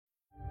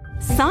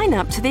Sign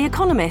up to The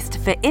Economist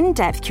for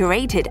in-depth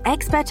curated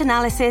expert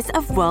analysis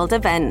of world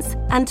events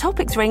and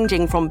topics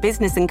ranging from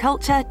business and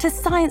culture to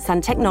science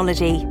and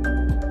technology.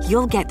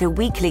 You'll get the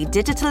weekly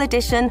digital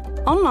edition,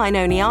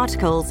 online-only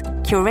articles,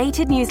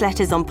 curated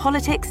newsletters on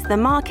politics, the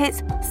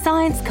markets,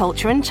 science,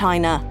 culture and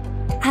China,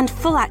 and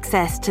full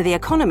access to The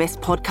Economist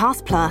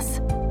Podcast Plus.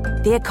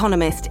 The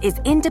Economist is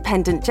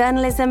independent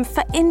journalism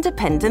for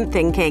independent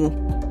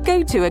thinking.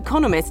 Go to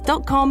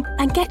economist.com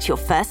and get your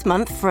first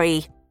month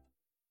free.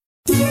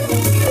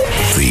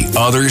 The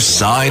Other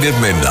Side of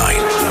Midnight.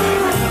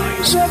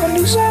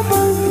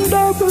 77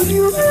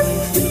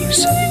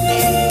 WABC.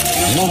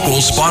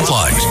 Local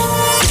Spotlight.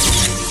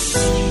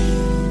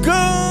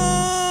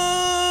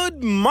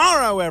 Good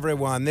morrow,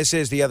 everyone. This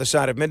is The Other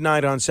Side of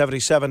Midnight on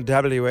 77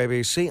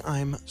 WABC.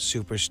 I'm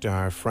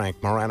superstar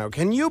Frank Morano.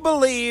 Can you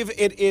believe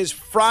it is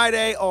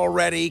Friday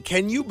already?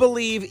 Can you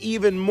believe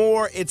even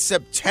more it's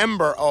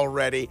September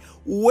already?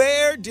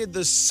 Where did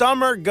the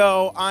summer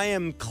go? I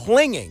am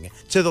clinging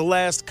to the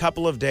last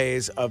couple of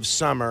days of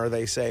summer.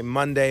 They say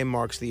Monday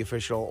marks the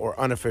official or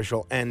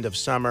unofficial end of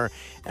summer,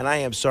 and I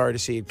am sorry to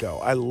see it go.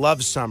 I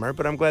love summer,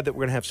 but I'm glad that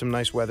we're going to have some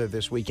nice weather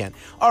this weekend.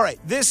 All right,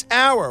 this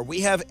hour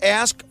we have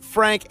Ask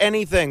Frank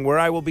Anything, where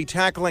I will be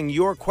tackling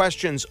your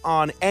questions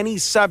on any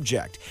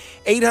subject.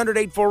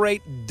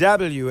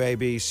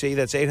 800-848-WABC.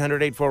 That's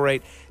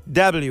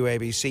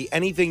 800-848-WABC.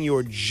 Anything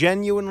you're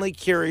genuinely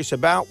curious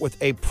about with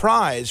a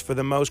prize for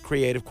the most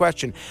creative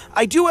question.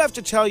 I do have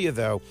to tell you,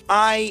 though,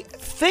 I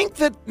think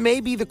that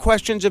maybe the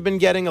questions have been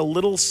getting a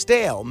little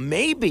stale.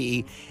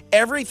 Maybe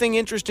everything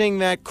interesting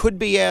that could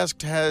be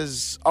asked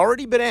has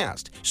already been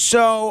asked.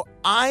 So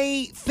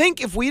I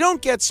think if we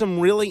don't get some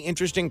really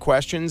interesting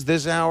questions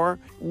this hour,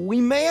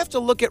 we may have to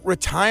look at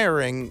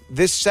retiring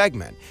this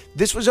segment.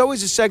 This was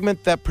always a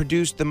segment that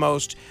produced the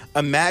most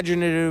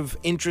imaginative,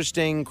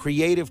 interesting,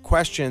 creative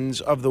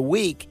questions of the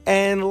week.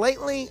 And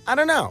lately, I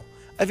don't know.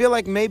 I feel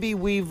like maybe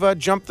we've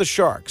jumped the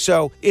shark.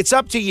 So it's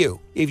up to you.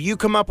 If you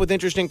come up with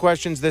interesting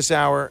questions this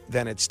hour,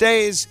 then it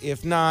stays.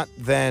 If not,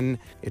 then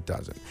it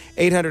doesn't.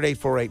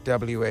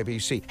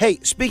 800-848-WABC. Hey,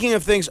 speaking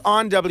of things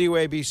on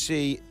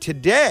WABC,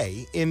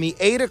 today in the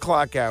 8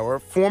 o'clock hour,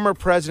 former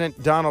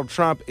President Donald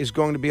Trump is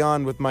going to be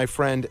on with my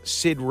friend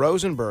Sid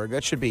Rosenberg.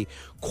 That should be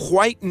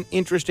quite an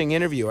interesting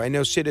interview. I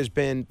know Sid has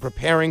been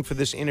preparing for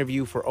this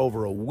interview for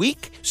over a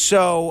week.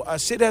 So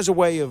Sid has a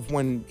way of,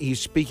 when he's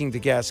speaking to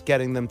guests,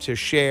 getting them to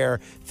share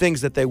things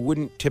that they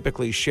wouldn't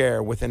typically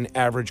share with an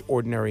average,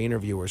 ordinary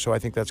interviewer. So I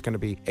think that's going to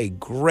be a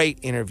great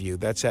interview.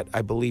 That's at,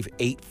 I believe,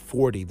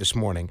 8:40 this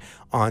morning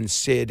on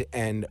Sid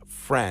and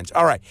Friends.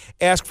 All right.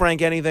 Ask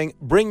Frank Anything.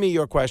 Bring me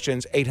your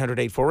questions.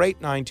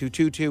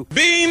 800-848-9222.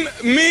 Beam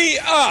me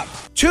up.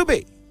 To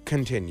be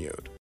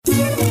continued.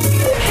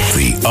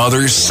 The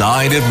Other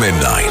Side of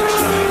Midnight.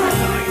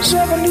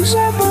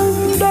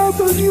 77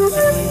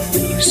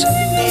 WABC.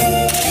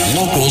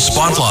 Local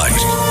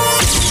Spotlight.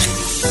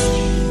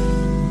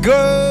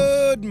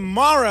 Good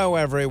morrow,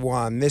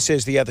 everyone. This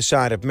is The Other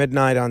Side of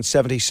Midnight on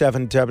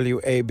 77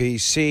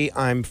 WABC.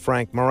 I'm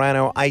Frank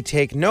Morano. I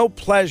take no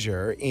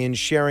pleasure in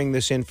sharing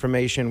this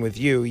information with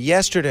you.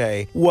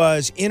 Yesterday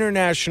was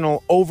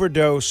International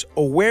Overdose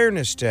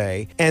Awareness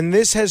Day, and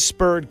this has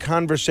spurred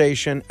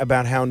conversation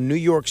about how New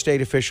York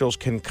State officials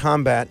can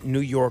combat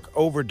New York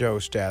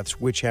overdose deaths,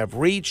 which have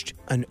reached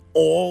an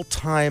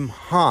all-time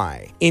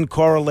high in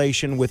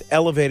correlation with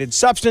elevated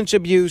substance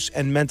abuse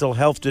and mental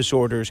health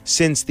disorders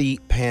since the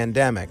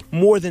pandemic.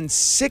 More than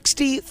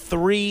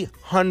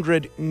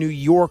 6,300 New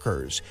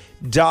Yorkers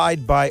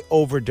died by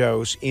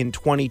overdose in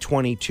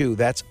 2022.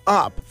 That's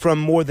up from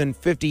more than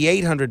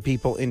 5,800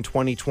 people in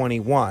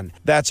 2021.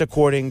 That's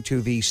according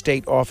to the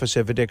State Office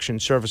of Addiction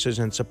Services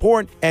and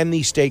Support and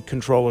the State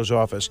Controller's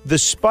Office. The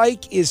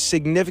spike is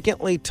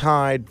significantly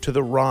tied to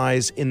the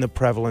rise in the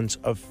prevalence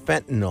of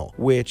fentanyl,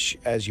 which,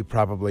 as you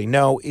probably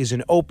know, is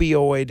an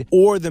opioid,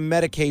 or the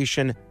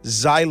medication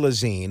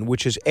xylazine,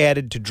 which is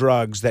added to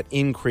drugs that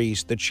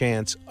increase the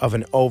chance of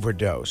an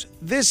overdose.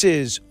 This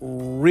is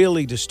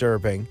really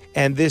disturbing,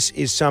 and this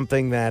is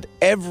something that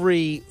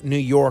every New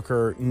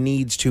Yorker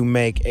needs to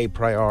make a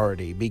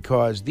priority,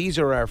 because these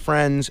are our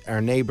friends, our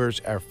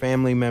neighbors, our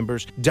family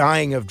members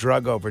dying of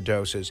drug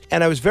overdoses.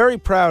 And I was very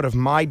proud of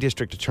my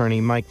district attorney,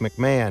 Mike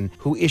McMahon,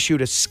 who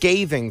issued a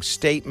scathing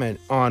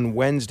statement on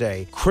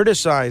Wednesday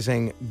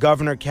criticizing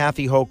Governor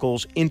Kathy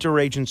Hochul's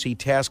interagency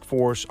task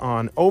force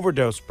on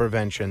overdose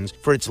preventions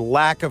for its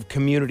lack of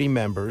community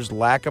members,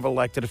 lack of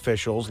elected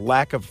officials,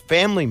 lack of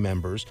family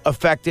members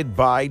affected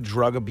by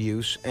drug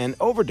abuse and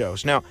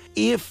overdose. Now,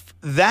 if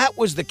that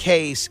was the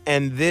case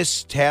and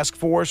this task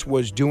force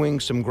was doing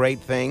some great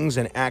things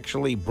and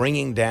actually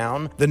bringing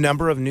down the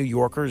number of New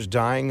Yorkers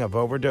dying of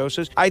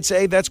overdoses, I'd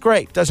say that's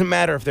great. Doesn't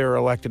matter if there are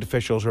elected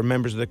officials or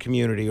members of the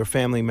community or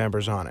family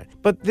members on it.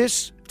 But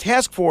this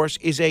task force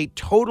is a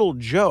total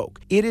joke.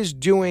 It is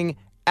doing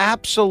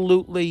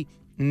absolutely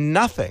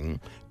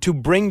nothing to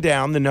bring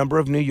down the number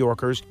of New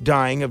Yorkers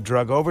dying of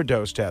drug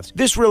overdose deaths.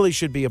 This really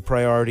should be a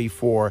priority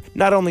for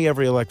not only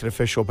every elected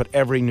official, but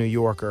every New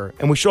Yorker.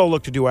 And we should all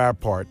look to do our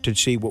part to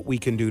see what we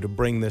can do to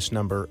bring this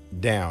number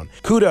down.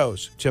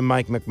 Kudos to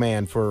Mike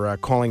McMahon for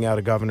calling out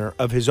a governor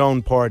of his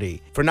own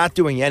party for not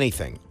doing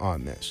anything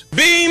on this.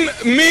 Beam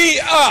me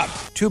up!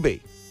 To be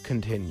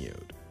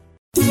continued.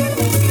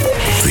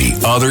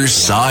 The Other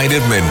Side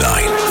of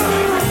Midnight.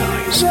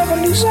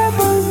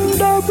 77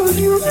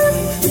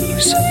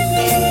 WABC.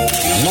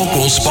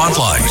 Local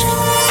Spotlight.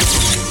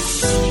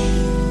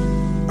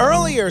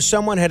 Earlier,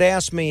 someone had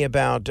asked me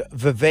about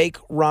Vivek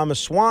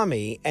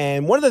Ramaswamy,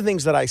 and one of the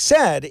things that I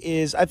said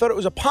is I thought it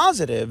was a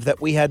positive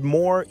that we had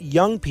more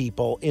young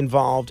people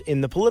involved in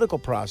the political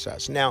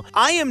process. Now,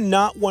 I am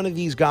not one of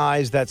these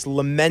guys that's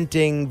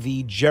lamenting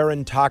the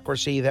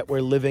gerontocracy that we're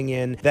living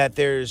in, that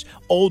there's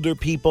older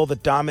people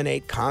that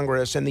dominate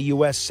Congress and the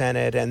U.S.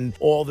 Senate, and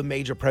all the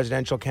major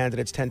presidential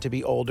candidates tend to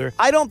be older.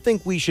 I don't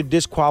think we should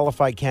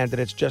disqualify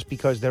candidates just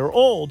because they're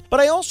old,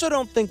 but I also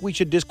don't think we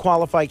should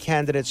disqualify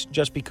candidates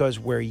just because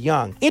we're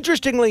young.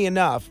 Interestingly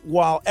enough,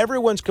 while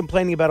everyone's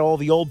complaining about all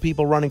the old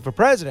people running for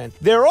president,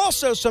 there are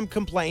also some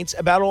complaints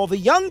about all the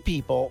young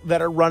people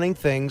that are running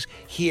things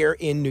here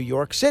in New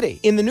York City.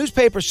 In the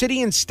newspaper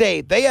City and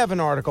State, they have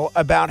an article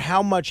about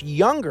how much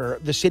younger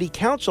the city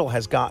council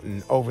has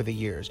gotten over the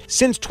years.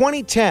 Since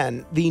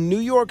 2010, the New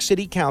York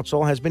City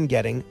Council has been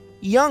getting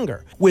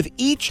younger. With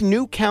each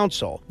new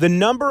council, the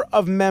number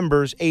of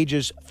members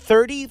ages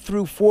 30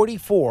 through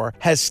 44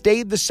 has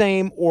stayed the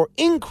same or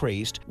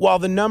increased, while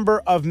the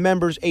number of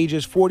members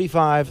ages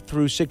 45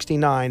 through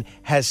 69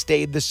 has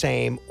stayed the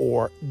same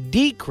or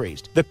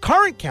decreased. The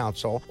current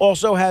council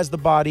also has the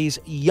body's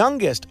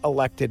youngest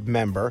elected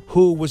member,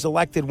 who was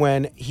elected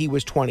when he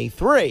was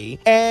 23,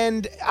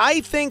 and I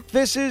think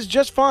this is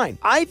just fine.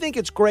 I think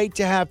it's great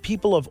to have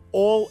people of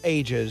all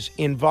ages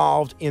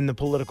involved in the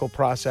political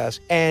process,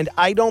 and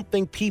I don't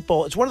think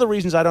people, it's one of the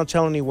reasons I don't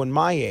tell anyone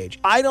my age,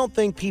 I don't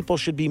think people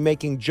should be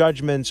making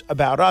judgments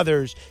about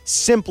others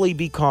simply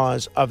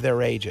because of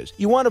their ages.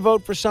 You want to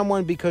vote for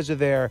someone because of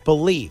their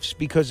beliefs,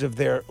 because of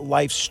their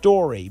life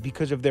story,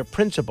 because of their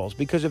principles,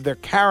 because of their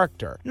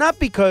character, not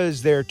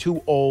because they're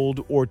too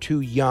old or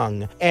too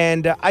young.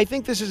 And I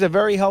think this is a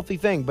very healthy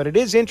thing, but it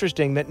is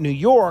interesting that New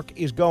York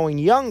is going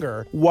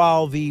younger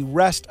while the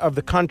rest of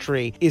the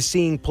country is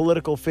seeing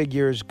political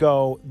figures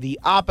go the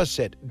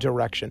opposite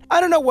direction.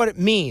 I don't know what it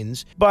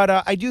means, but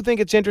I do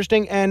think it's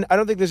interesting, and I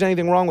don't think there's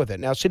anything wrong with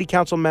it. Now, City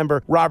Council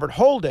member Robert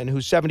Holden,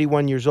 who's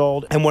 71 years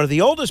old and one of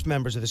the oldest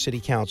members of the City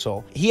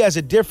Council, he has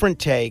a different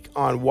take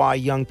on why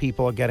young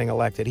people are getting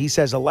elected. He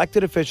says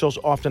elected officials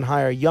often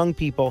hire young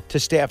people to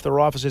staff their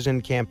offices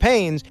and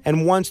campaigns,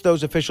 and once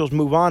those officials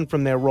move on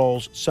from their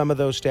roles, some of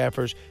those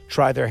staffers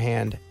try their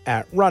hand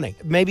at running.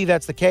 Maybe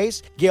that's the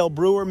case. Gail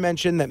Brewer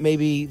mentioned that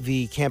maybe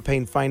the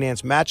campaign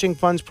finance matching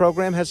funds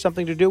program has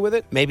something to do with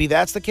it. Maybe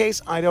that's the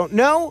case. I don't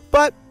know,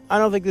 but I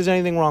don't think there's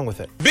anything wrong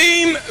with it.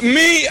 Beam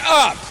me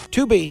up!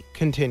 To be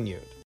continued.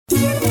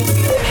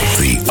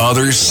 The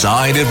Other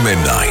Side of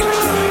Midnight.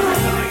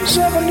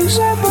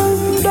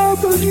 77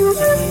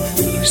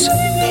 WABC.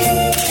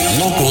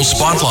 Local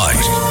Spotlight.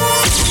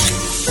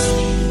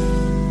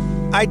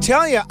 I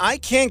tell you, I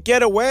can't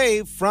get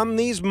away from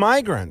these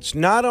migrants.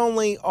 Not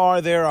only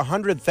are there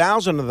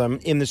 100,000 of them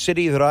in the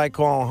city that I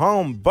call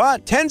home,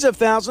 but tens of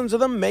thousands of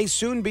them may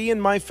soon be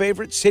in my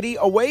favorite city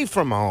away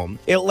from home,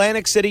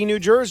 Atlantic City, New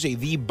Jersey.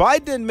 The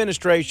Biden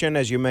administration,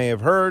 as you may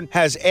have heard,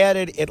 has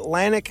added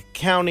Atlantic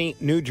County,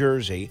 New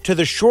Jersey, to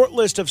the short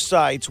list of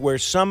sites where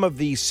some of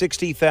the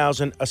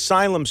 60,000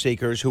 asylum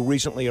seekers who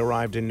recently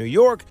arrived in New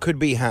York could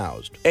be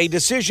housed. A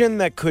decision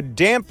that could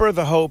damper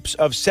the hopes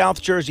of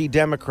South Jersey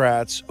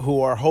Democrats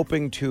who are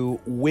hoping to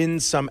win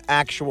some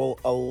actual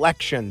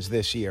elections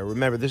this year.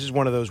 Remember, this is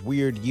one of those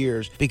weird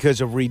years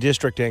because of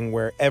redistricting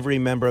where every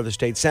member of the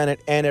state Senate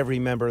and every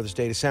member of the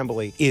state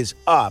assembly is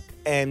up.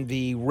 And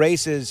the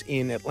races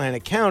in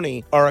Atlantic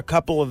County are a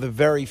couple of the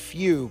very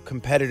few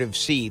competitive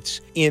seats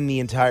in the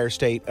entire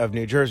state of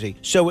New Jersey.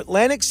 So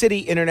Atlantic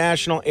City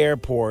International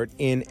Airport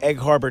in Egg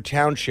Harbor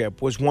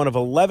Township was one of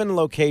 11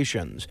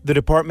 locations the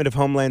Department of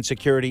Homeland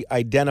Security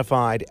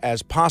identified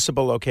as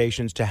possible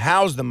locations to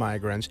house the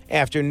migrants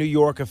after New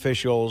York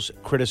officials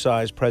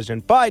criticized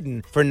President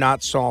Biden for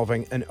not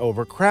solving an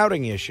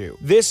overcrowding issue.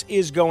 This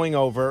is going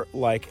over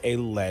like a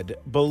lead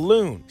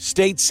balloon.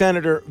 State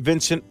Senator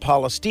Vincent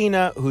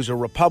Palestina, who's a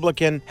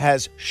Republican,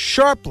 has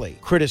sharply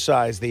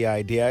criticized the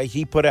idea.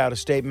 He put out a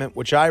statement,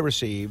 which I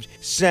received,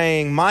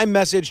 saying, "My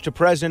message to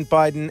President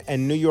Biden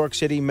and New York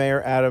City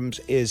Mayor Adams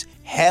is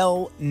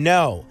hell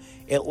no.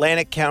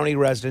 Atlantic County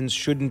residents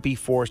shouldn't be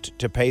forced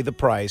to pay the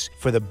price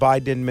for the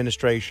Biden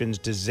administration's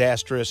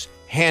disastrous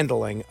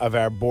handling of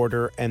our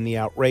border and the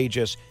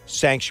outrageous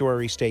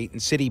sanctuary state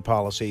and city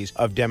policies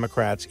of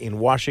Democrats in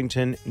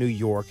Washington, New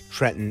York,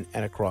 Trenton,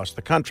 and across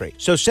the country."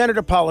 So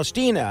Senator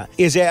Palestina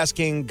is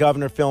asking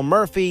Governor Phil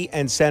Murphy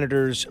and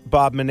Senators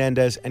Bob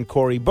Menendez and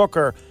Cory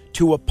Booker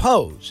to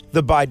oppose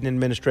the Biden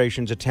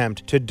administration's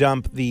attempt to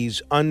dump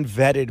these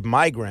unvetted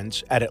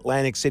migrants at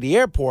Atlantic City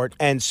Airport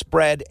and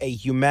spread a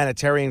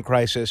humanitarian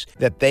crisis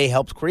that they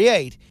helped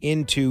create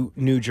into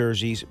New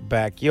Jersey's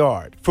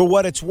backyard. For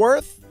what it's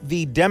worth,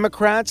 the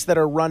Democrats that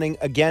are running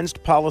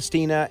against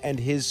Palestina and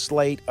his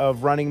slate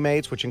of running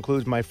mates, which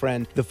includes my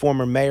friend, the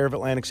former mayor of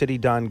Atlantic City,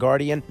 Don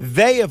Guardian,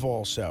 they have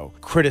also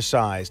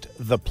criticized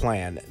the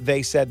plan.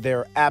 They said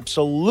they're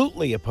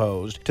absolutely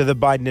opposed to the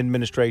Biden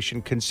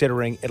administration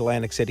considering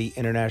Atlantic City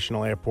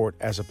International Airport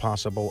as a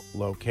possible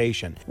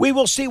location. We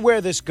will see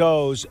where this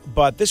goes,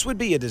 but this would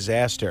be a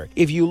disaster.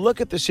 If you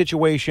look at the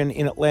situation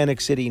in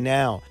Atlantic City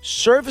now,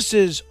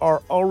 services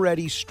are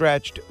already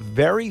stretched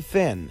very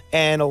thin,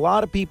 and a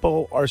lot of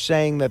people are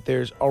saying that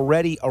there's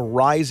already a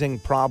rising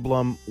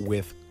problem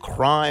with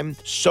crime.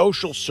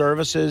 Social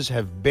services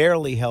have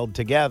barely held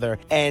together,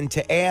 and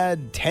to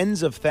add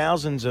tens of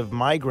thousands of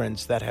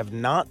migrants that have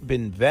not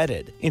been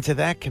vetted into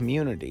that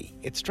community,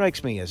 it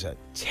strikes me as a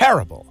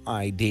terrible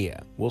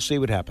idea. We'll see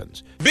what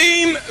happens.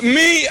 Beam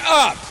me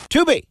up!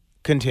 To be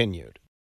continued.